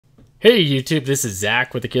Hey YouTube, this is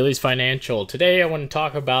Zach with Achilles Financial. Today I want to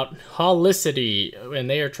talk about Holicity, and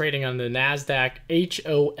they are trading on the NASDAQ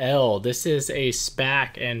HOL. This is a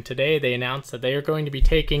SPAC, and today they announced that they are going to be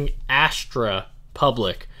taking Astra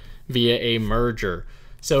public via a merger.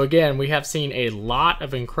 So again, we have seen a lot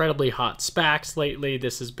of incredibly hot SPACs lately.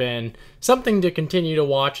 This has been something to continue to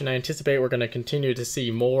watch, and I anticipate we're going to continue to see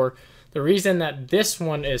more. The reason that this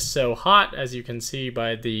one is so hot, as you can see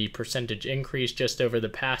by the percentage increase just over the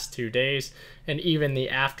past 2 days, and even the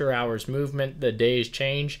after hours movement, the days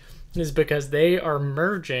change, is because they are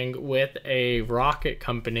merging with a rocket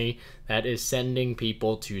company that is sending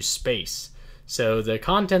people to space. So the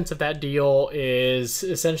contents of that deal is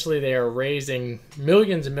essentially they are raising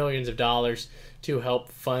millions and millions of dollars to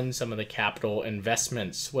help fund some of the capital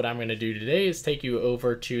investments. What I'm going to do today is take you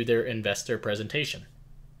over to their investor presentation.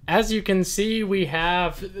 As you can see, we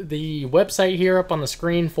have the website here up on the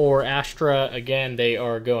screen for Astra. Again, they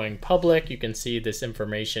are going public. You can see this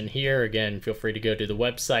information here. Again, feel free to go to the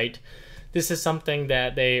website. This is something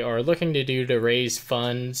that they are looking to do to raise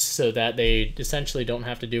funds so that they essentially don't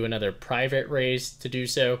have to do another private raise to do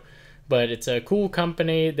so. But it's a cool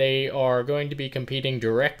company. They are going to be competing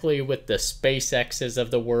directly with the SpaceXs of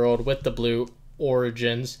the world, with the Blue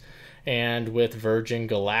Origins, and with Virgin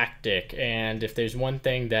Galactic. And if there's one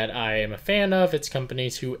thing that I am a fan of, it's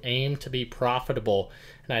companies who aim to be profitable,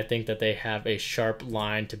 and I think that they have a sharp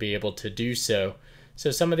line to be able to do so. So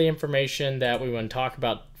some of the information that we want to talk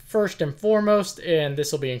about first and foremost, and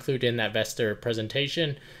this will be included in that investor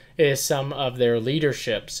presentation, is some of their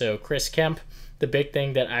leadership. So Chris Kemp, the big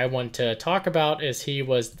thing that I want to talk about is he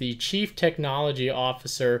was the Chief Technology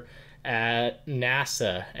Officer at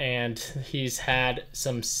NASA, and he's had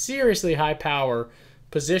some seriously high power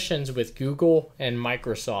positions with Google and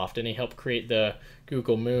Microsoft, and he helped create the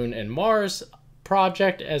Google Moon and Mars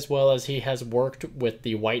project, as well as he has worked with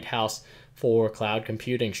the White House for cloud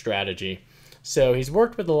computing strategy. So he's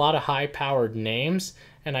worked with a lot of high powered names,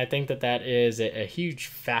 and I think that that is a huge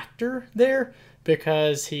factor there,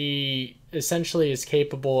 because he essentially is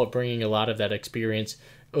capable of bringing a lot of that experience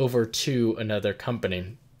over to another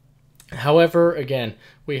company. However, again,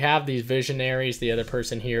 we have these visionaries. The other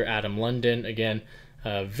person here, Adam London, again,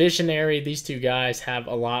 visionary. These two guys have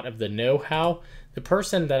a lot of the know-how. The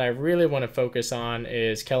person that I really want to focus on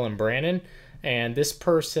is Kellen Brannon, and this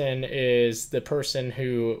person is the person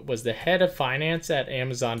who was the head of finance at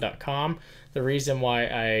Amazon.com. The reason why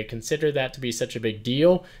I consider that to be such a big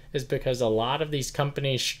deal is because a lot of these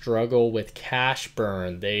companies struggle with cash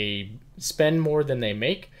burn. They spend more than they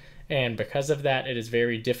make, and because of that, it is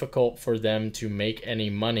very difficult for them to make any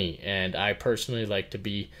money. And I personally like to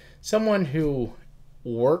be someone who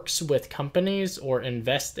works with companies or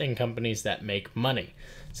invest in companies that make money.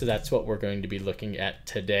 So that's what we're going to be looking at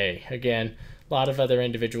today. Again, a lot of other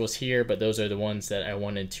individuals here, but those are the ones that I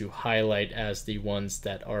wanted to highlight as the ones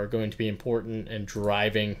that are going to be important in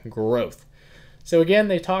driving growth. So again,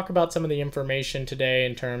 they talk about some of the information today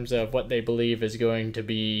in terms of what they believe is going to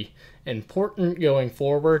be important going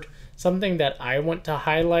forward. Something that I want to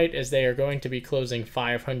highlight is they are going to be closing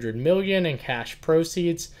 $500 million in cash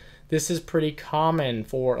proceeds. This is pretty common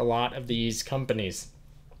for a lot of these companies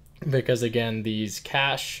because, again, these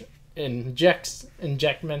cash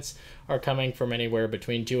injectments are coming from anywhere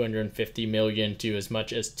between $250 million to as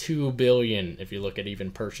much as $2 billion if you look at even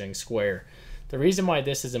Pershing Square. The reason why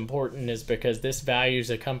this is important is because this values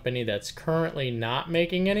a company that's currently not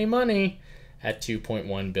making any money at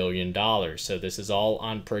 $2.1 billion. So this is all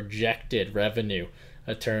on projected revenue,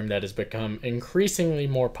 a term that has become increasingly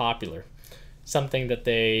more popular. Something that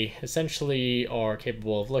they essentially are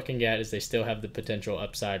capable of looking at is they still have the potential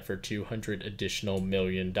upside for $200 additional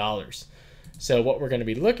million. So what we're going to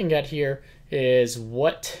be looking at here is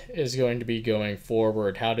what is going to be going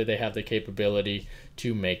forward. How do they have the capability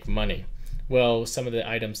to make money? Well, some of the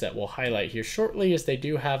items that we'll highlight here shortly is they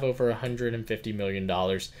do have over $150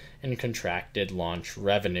 million in contracted launch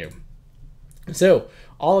revenue. So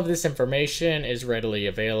all of this information is readily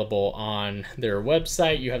available on their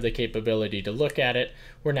website. You have the capability to look at it.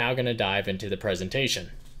 We're now going to dive into the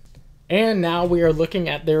presentation. And now we are looking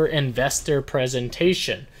at their investor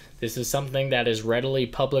presentation. This is something that is readily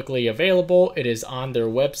publicly available. It is on their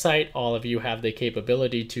website. All of you have the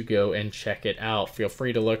capability to go and check it out. Feel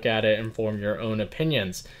free to look at it and form your own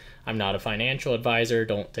opinions. I'm not a financial advisor.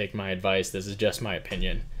 Don't take my advice. This is just my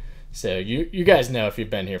opinion. So you guys know if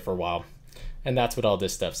you've been here for a while. And that's what all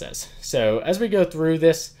this stuff says. So as we go through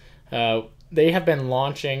this, they have been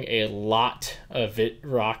launching a lot of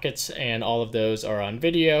rockets, and all of those are on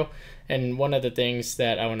video. And one of the things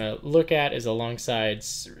that I want to look at is alongside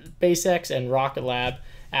SpaceX and Rocket Lab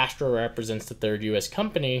Astra represents the third U.S.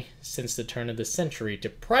 company since the turn of the century to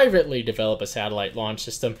privately develop a satellite launch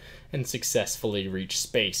system and successfully reach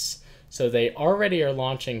space. So they already are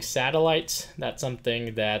launching satellites. That's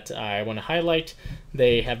something that I want to highlight.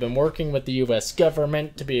 They have been working with the U.S.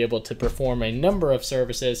 government to be able to perform a number of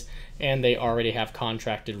services, and they already have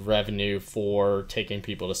contracted revenue for taking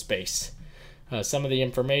people to space. Some of the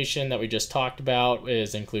information that we just talked about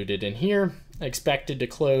is included in here, expected to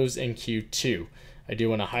close in Q2. I do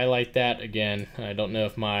want to highlight that. Again, I don't know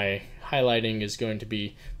if my highlighting is going to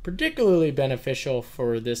be particularly beneficial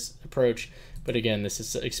for this approach, but again, this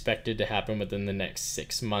is expected to happen within the next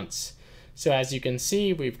 6 months. So as you can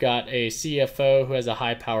see, we've got a CFO who has a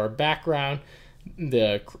high power background,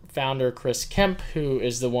 the founder, Chris Kemp, who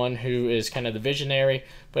is the one who is kind of the visionary.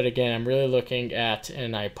 But again, I'm really looking at,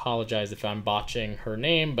 and I apologize if I'm botching her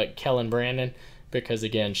name, but Kellen Brandon, because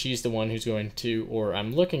again, she's the one who's going to, or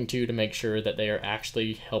I'm looking to make sure that they are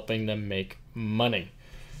actually helping them make money.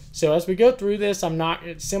 So as we go through this,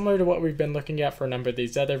 it's similar to what we've been looking at for a number of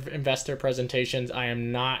these other investor presentations. I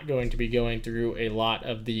am not going to be going through a lot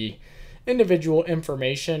of the individual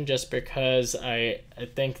information just because I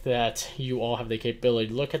think that you all have the capability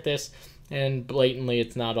to look at this, and blatantly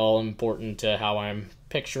it's not all important to how I'm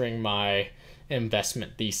picturing my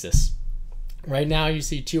investment thesis. Right now you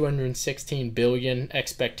see 216 billion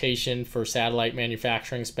expectation for satellite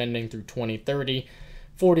manufacturing spending through 2030.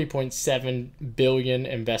 40.7 billion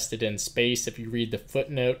invested in space. If you read the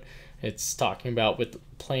footnote, it's talking about with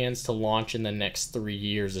plans to launch in the next 3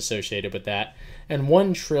 years associated with that, and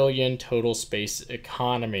 1 trillion total space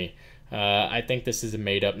economy. I think this is a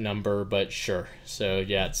made-up number, but sure. So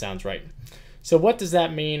yeah, it sounds right. So what does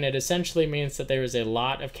that mean? It essentially means that there is a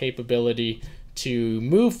lot of capability to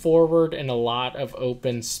move forward in a lot of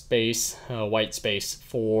open space, white space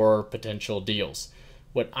for potential deals.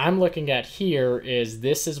 What I'm looking at here is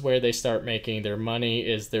this is where they start making their money,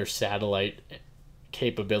 is their satellite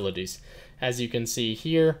capabilities. As you can see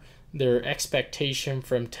here, their expectation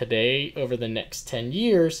from today over the next 10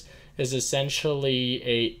 years is essentially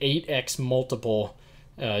a 8x multiple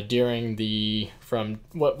from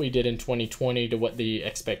what we did in 2020 to what the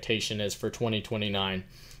expectation is for 2029.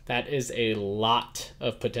 That is a lot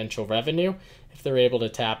of potential revenue. If they're able to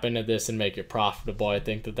tap into this and make it profitable, I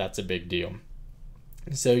think that that's a big deal.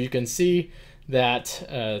 So you can see that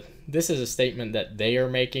this is a statement that they are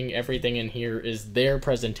making. Everything in here is their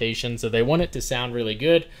presentation, so they want it to sound really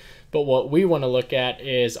good. But what we want to look at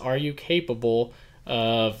is, are you capable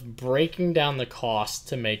of breaking down the cost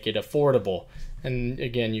to make it affordable? And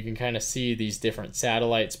again, you can kind of see these different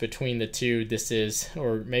satellites between the two. This is,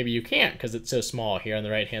 or maybe you can't because it's so small here on the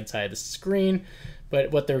right hand side of the screen. But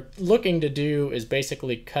what they're looking to do is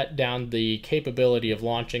basically cut down the capability of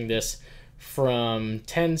launching this from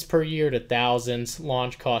tens per year to thousands,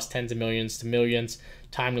 launch cost tens of millions to millions,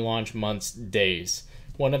 time to launch months, days.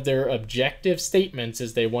 One of their objective statements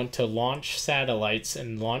is they want to launch satellites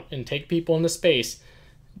and take people into space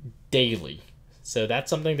daily. So that's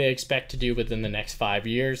something they expect to do within the next 5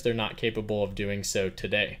 years. They're not capable of doing so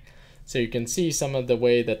today. So you can see some of the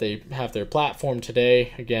way that they have their platform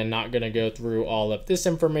today. Again, not going to go through all of this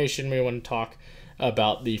information. We want to talk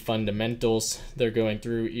about the fundamentals. They're going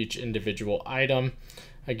through each individual item.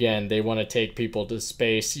 Again, they want to take people to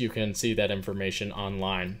space. You can see that information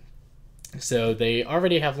online. So they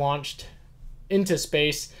already have launched into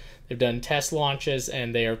space. They've done test launches,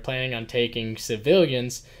 and they are planning on taking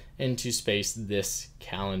civilians into space this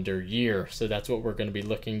calendar year. So that's what we're going to be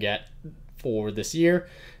looking at for this year.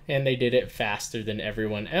 And they did it faster than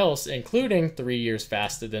everyone else, including 3 years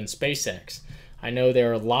faster than SpaceX. I know there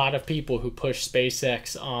are a lot of people who push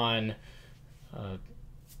SpaceX on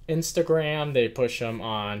Instagram. They push them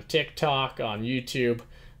on TikTok, on YouTube,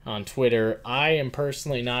 on Twitter. I am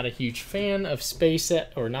personally not a huge fan of SpaceX,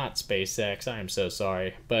 or not SpaceX, I am so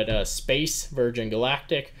sorry, but Space Virgin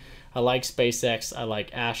Galactic. I like SpaceX, I like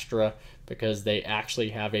Astra, because they actually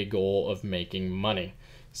have a goal of making money.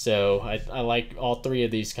 So I like all three of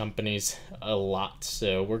these companies a lot.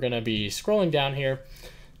 So we're going to be scrolling down here.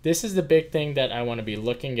 This is the big thing that I want to be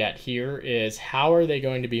looking at here, is how are they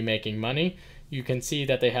going to be making money? You can see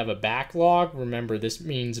that they have a backlog. Remember, this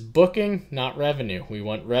means booking, not revenue. We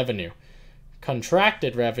want revenue.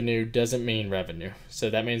 Contracted revenue doesn't mean revenue. So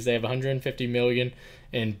that means they have 150 million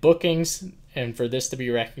in bookings, and for this to be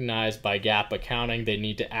recognized by GAAP accounting, they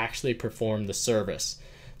need to actually perform the service.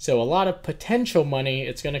 So a lot of potential money.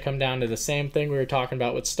 It's going to come down to the same thing we were talking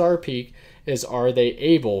about with Starpeak, is are they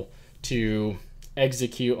able to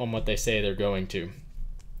execute on what they say they're going to.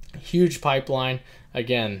 Huge pipeline.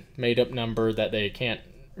 Again, made up number that they can't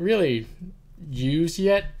really use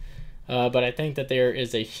yet. but I think that there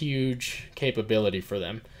is a huge capability for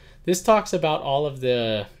them. This talks about all of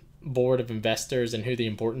the board of investors and who the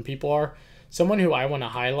important people are. Someone who I want to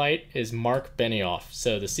highlight is Mark Benioff.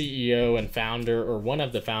 So the CEO and founder, or one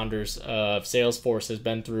of the founders of Salesforce, has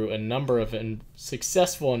been through a number of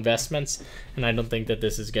successful investments, and I don't think that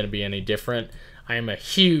this is going to be any different. I am a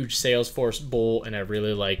huge Salesforce bull, and I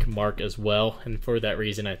really like Mark as well, and for that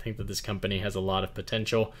reason I think that this company has a lot of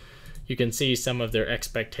potential. You can see some of their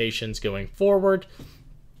expectations going forward.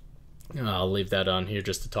 I'll leave that on here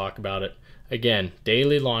just to talk about it. Again,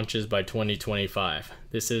 daily launches by 2025.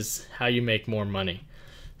 This is how you make more money.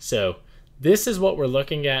 So this is what we're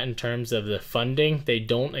looking at in terms of the funding. They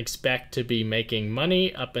don't expect to be making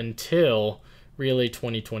money up until really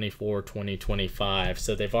 2024, 2025.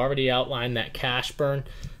 So they've already outlined that cash burn.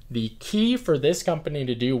 The key for this company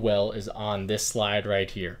to do well is on this slide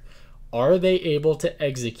right here. Are they able to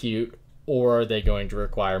execute, or are they going to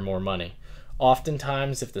require more money?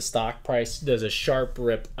 Oftentimes, if the stock price does a sharp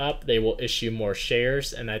rip up, they will issue more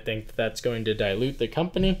shares, and I think that's going to dilute the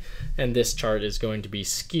company, and this chart is going to be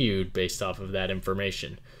skewed based off of that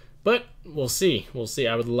information. But we'll see. We'll see.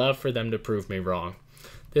 I would love for them to prove me wrong.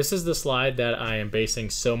 This is the slide that I am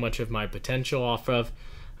basing so much of my potential off of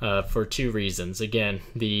for two reasons. Again,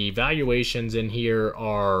 the valuations in here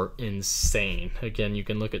are insane. Again, you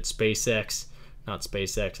can look at SpaceX. Not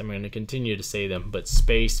SpaceX, I'm going to continue to say them, but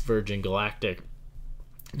Space, Virgin Galactic,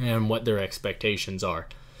 and what their expectations are.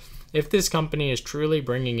 If this company is truly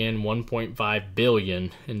bringing in $1.5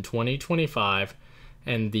 billion in 2025,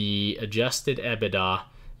 and the adjusted EBITDA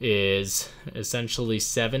is essentially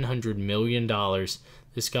 $700 million,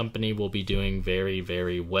 this company will be doing very,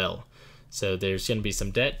 very well. So there's going to be some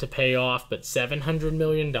debt to pay off, but $700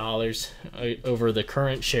 million over the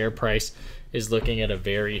current share price is looking at a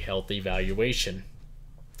very healthy valuation.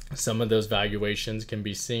 Some of those valuations can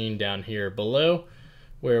be seen down here below,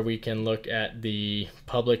 where we can look at the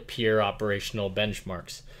public peer operational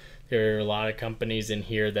benchmarks. There are a lot of companies in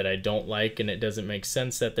here that I don't like, and it doesn't make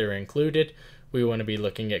sense that they're included. We want to be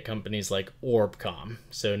looking at companies like Orbcom,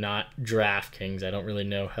 so not DraftKings. I don't really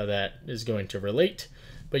know how that is going to relate,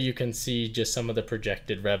 but you can see just some of the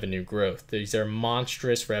projected revenue growth. These are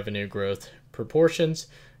monstrous revenue growth proportions,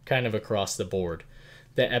 kind of across the board.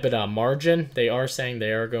 The EBITDA margin, they are saying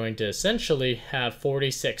they are going to essentially have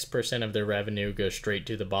 46% of their revenue go straight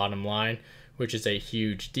to the bottom line, which is a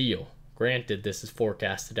huge deal. Granted, this is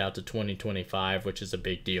forecasted out to 2025, which is a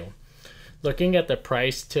big deal. Looking at the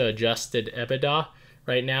price to adjusted EBITDA,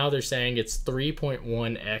 right now they're saying it's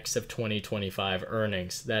 3.1x of 2025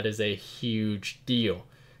 earnings. That is a huge deal.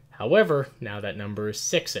 However, now that number is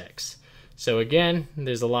 6x. So again,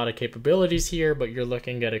 there's a lot of capabilities here, but you're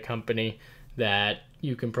looking at a company that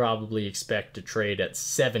you can probably expect to trade at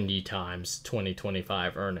 70 times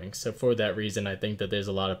 2025 earnings. So for that reason, I think that there's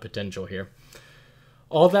a lot of potential here.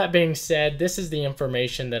 All that being said, this is the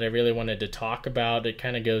information that I really wanted to talk about. It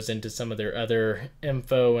kind of goes into some of their other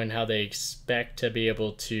info and how they expect to be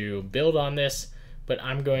able to build on this, but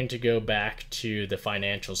I'm going to go back to the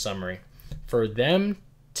financial summary. For them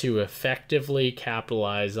to effectively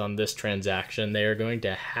capitalize on this transaction, they are going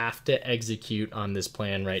to have to execute on this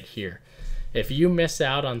plan right here. If you miss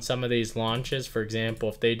out on some of these launches, for example,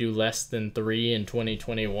 if they do less than 3 in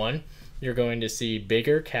 2021, you're going to see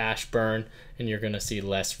bigger cash burn and you're going to see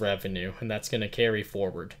less revenue, and that's going to carry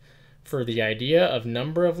forward. For the idea of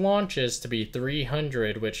number of launches to be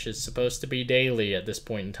 300, which is supposed to be daily at this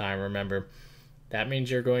point in time, remember, that means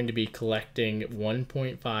you're going to be collecting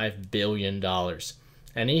 $1.5 billion.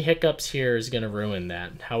 Any hiccups here is going to ruin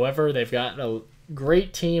that. However, they've got a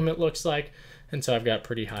great team, it looks like, and so I've got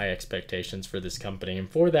pretty high expectations for this company.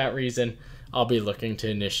 And for that reason, I'll be looking to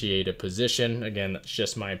initiate a position. Again, that's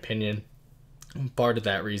just my opinion. Part of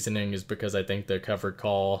that reasoning is because I think the covered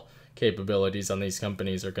call capabilities on these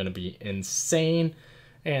companies are going to be insane,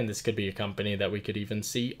 and this could be a company that we could even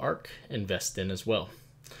see ARK invest in as well.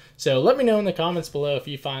 So let me know in the comments below if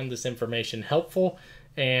you find this information helpful.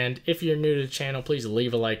 And if you're new to the channel, please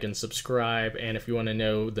leave a like and subscribe. And if you want to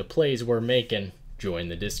know the plays we're making, join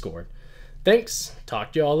the Discord. Thanks.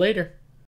 Talk to you all later.